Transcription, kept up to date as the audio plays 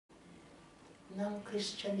ng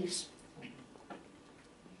Christianismo.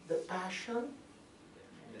 The passion,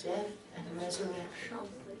 death, and resurrection.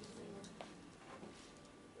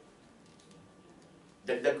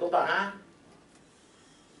 Dagdag ko pa, ha?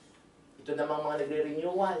 Ito namang mga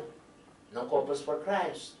nagre-renewal ng Couples for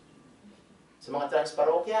Christ. Sa mga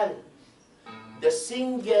transparochial. The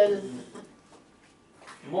single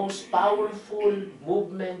most powerful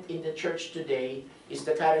movement in the church today is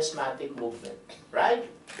the charismatic movement. Right?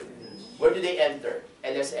 Where do they enter?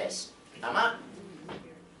 LSS. Tama?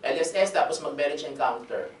 LSS, tapos mag-marriage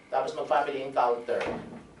encounter. Tapos mag-family encounter.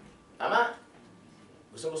 Tama?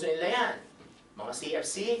 Gusto-gusto nila yan. Mga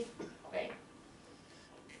CFC. Okay.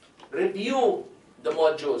 Review the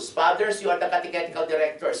modules. Fathers, you are the catechetical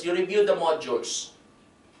directors. You review the modules.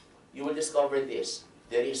 You will discover this.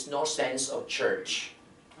 There is no sense of church.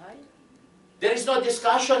 There is no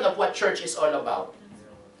discussion of what church is all about.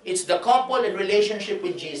 It's the couple and relationship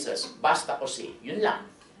with Jesus. Basta ko si. Yun lang.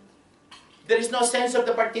 There is no sense of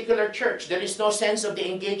the particular church. There is no sense of the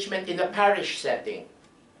engagement in the parish setting.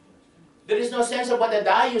 There is no sense of what a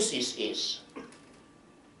diocese is.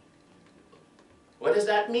 What does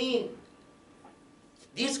that mean?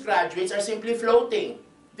 These graduates are simply floating.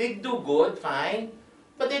 They do good, fine,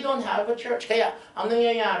 but they don't have a church. Kaya, ang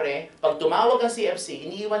nangyayari, pag tumawag ang CFC,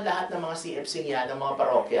 iniiwan lahat ng mga CFC niya, ng mga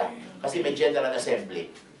parokya, kasi may General Assembly.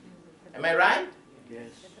 Am I right?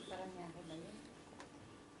 Yes.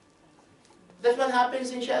 That's what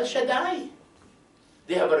happens in El Shaddai.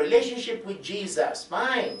 They have a relationship with Jesus.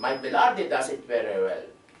 Fine. Mike Velarde does it very well.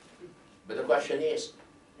 But the question is,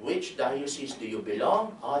 which diocese do you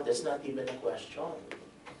belong? Oh, that's not even a question.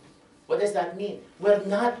 What does that mean? We're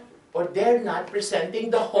not, or they're not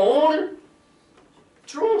presenting the whole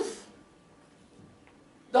truth.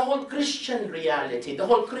 The whole Christian reality, the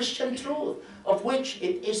whole Christian truth, of which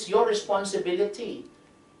it is your responsibility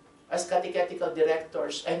as catechetical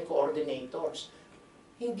directors and coordinators.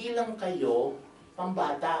 Hindi lang kayo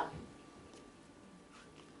pambata,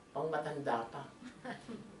 pang matanda pa.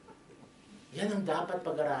 Yan ang dapat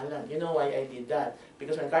pag-aralan. You know why I did that?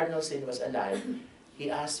 Because when Cardinal Sin was alive, he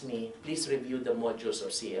asked me, please review the modules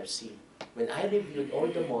of CFC. When I reviewed all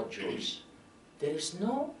the modules, there is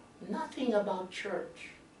nothing about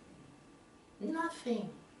church. Nothing.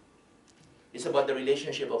 It's about the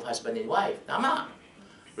relationship of husband and wife. Tama.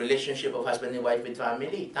 Relationship of husband and wife with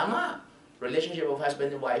family. Tama. Relationship of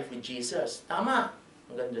husband and wife with Jesus. Tama.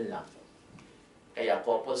 Hanggang dun lang. Kaya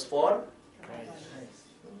couples for Christ.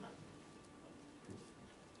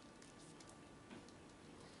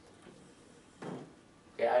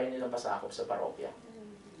 Kaya ayaw nilang pasakop sa parokya.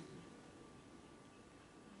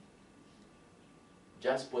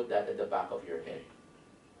 Just put that at the back of your head.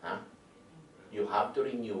 Huh? You have to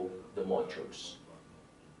renew the modules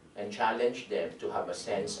and challenge them to have a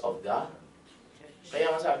sense of the.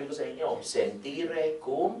 Kaya masabi ko sa inyo, sentire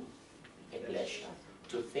cum ecclesia.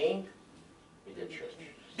 To think with the church.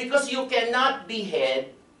 Because you cannot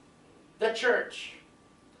behead the church.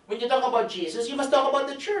 When you talk about Jesus, you must talk about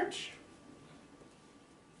the church.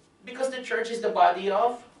 Because the church is the body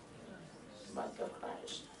of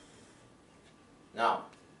Christ. Now,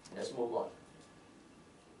 let's move on.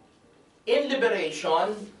 In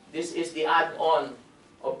liberation, this is the add-on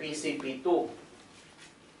of PCP2.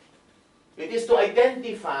 It is to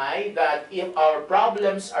identify that if our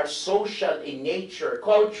problems are social in nature,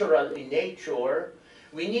 cultural in nature,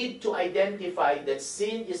 we need to identify that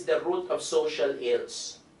sin is the root of social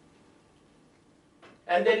ills.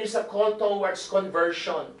 And there is a call towards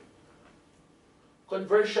conversion.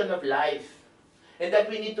 Conversion of life. And that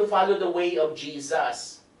we need to follow the way of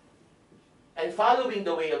Jesus. And following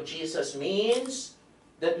the way of Jesus means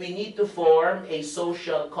that we need to form a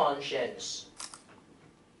social conscience.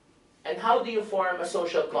 And how do you form a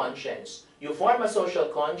social conscience? You form a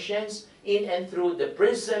social conscience in and through the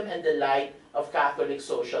prism and the light of Catholic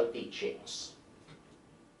social teachings.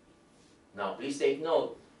 Now, please take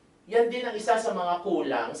note. Yan din ang isa sa mga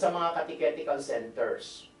kulang sa mga catechetical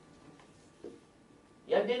centers.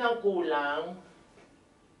 Yan din ang kulang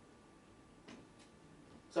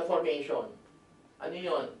sa formation. Ano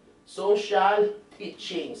yun? Social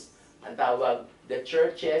teachings. Ang tawag, the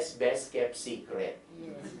church's best kept secret.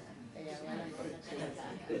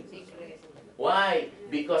 Why?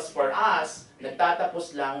 Because for us,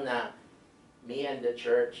 nagtatapos lang na me and the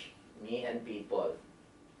church, me and people.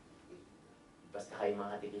 Basta kayo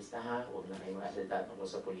mga tikista ha, huwag na kayo mga salita tungkol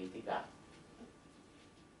sa politika.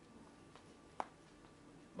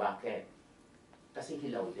 Bakit? Kasi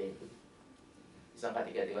hilaw din. Isang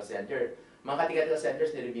catechetical center. Mga catechetical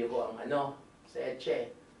centers, nireview ko ang sa EDCE.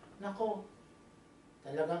 Nako,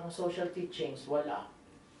 talagang social teachings, wala.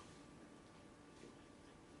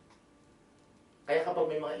 Kaya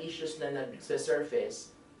kapag may mga issues na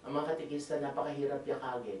nagsa-surface, ang mga katekista napakahirap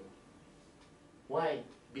yakagin. Why?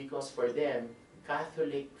 Because for them,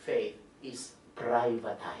 Catholic faith is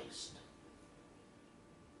privatized.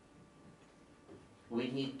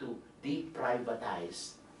 We need to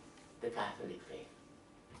deprivatize the Catholic faith.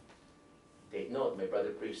 Take note, my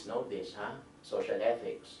brother priests know this, huh? Social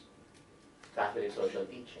ethics, Catholic social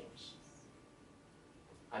teachings.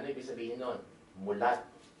 Ano ibig sabihin nun? Mulat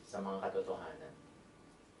sa mga katotohanan.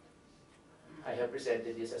 I have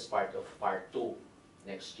presented this as part of part 2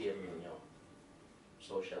 next year ninyo.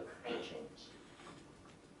 Social teachings.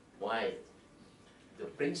 Why? The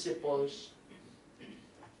principles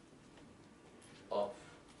of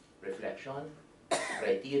reflection,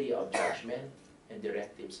 criteria of judgment, and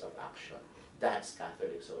directives of action. That's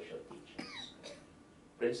Catholic social teachings.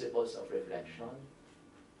 Principles of reflection,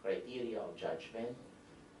 criteria of judgment,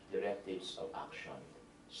 directives of action.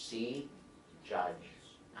 See, judge,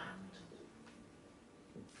 act.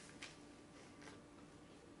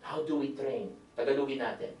 How do we train? Tagalogin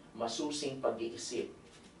natin, masusing pag-iisip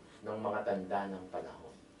ng mga tanda ng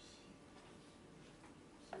panahon.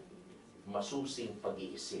 Masusing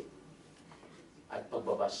pag-iisip at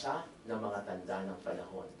pagbabasa ng mga tanda ng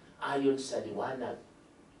panahon ayon sa liwanag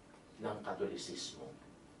ng Katolisismo,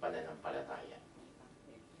 pananampalataya.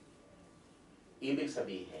 Ibig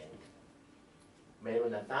sabihin,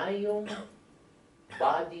 mayroon na tayong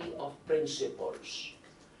body of principles.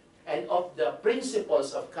 And of the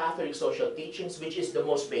principles of Catholic social teachings, which is the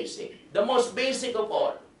most basic. The most basic of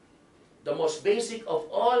all. The most basic of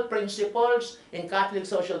all principles in Catholic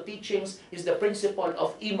social teachings is the principle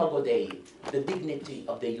of imago Dei, the dignity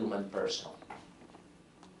of the human person.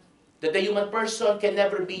 That the human person can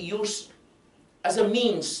never be used as a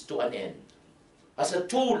means to an end, as a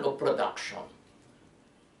tool of production.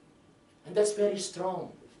 And that's very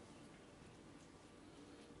strong.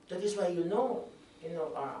 That is why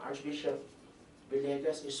our Archbishop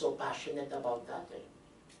Villegas is so passionate about that.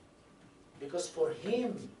 Because for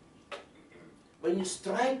him, when you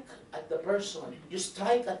strike at the person, you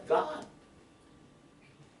strike at God.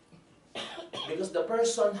 Because the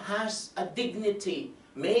person has a dignity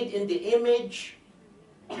made in the image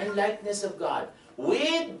and likeness of God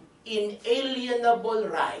with inalienable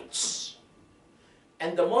rights.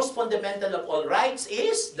 And the most fundamental of all rights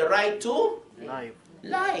is the right to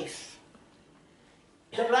life.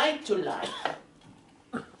 The right to life.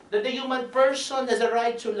 That the human person has a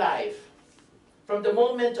right to life from the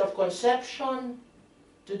moment of conception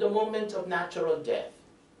to the moment of natural death.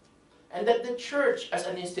 And that the church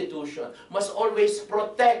as an institution must always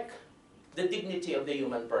protect the dignity of the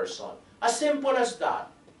human person. As simple as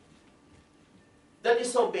that. That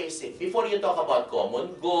is so basic. Before you talk about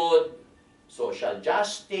common good, social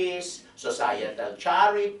justice, societal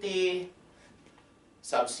charity,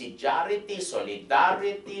 subsidiarity,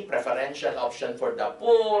 solidarity, preferential option for the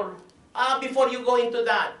poor. Before you go into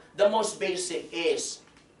that, the most basic is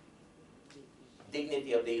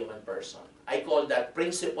dignity of the human person. I call that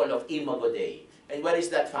principle of imago Dei. And where is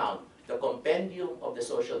that found? The compendium of the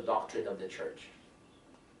social doctrine of the church.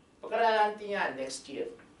 Pagkaralahan natin yan next year.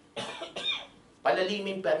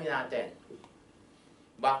 Palalimin pa rin natin.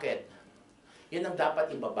 Bakit? Yan ang dapat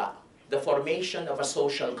ibaba. The formation of a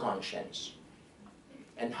social conscience.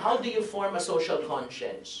 And how do you form a social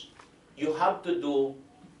conscience? You have to do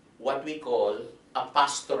what we call a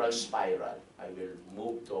pastoral spiral. I will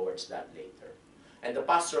move towards that later. And the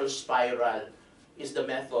pastoral spiral is the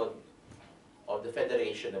method of the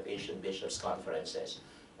Federation of Asian Bishops' Conferences,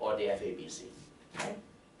 or the FABC. Okay?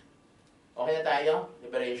 Okay na tayo?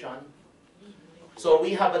 Liberation? So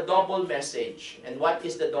we have a double message. And what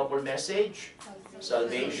is the double message?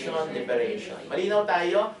 Salvation, liberation. Malinaw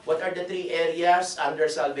tayo? What are the three areas under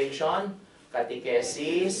salvation?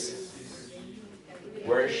 Catechesis,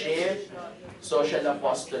 worship, social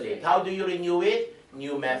apostolate. How do you renew it?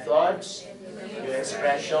 New methods, new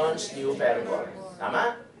expressions, new fervor.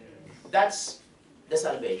 Tama? That's the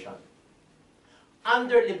salvation.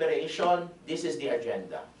 Under liberation, this is the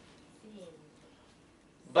agenda.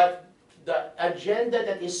 But the agenda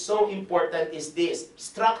that is so important is this.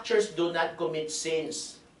 Structures do not commit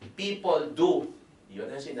sins. People do.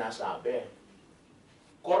 Yun ang sinasabi.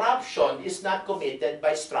 Corruption is not committed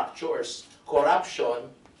by structures.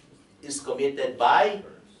 Corruption is committed by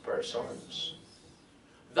persons.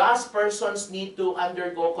 Thus, persons need to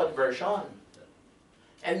undergo conversion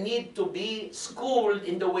and need to be schooled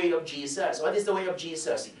in the way of Jesus. What is the way of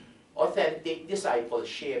Jesus? Authentic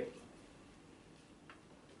discipleship.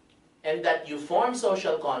 And that you form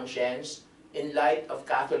social conscience in light of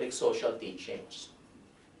Catholic social teachings.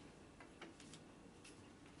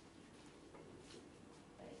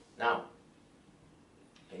 Now,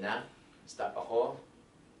 okay na? Stop ako.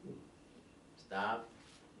 Stop.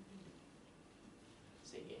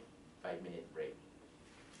 Sige, 5-minute break.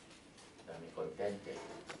 Dami content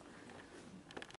eh.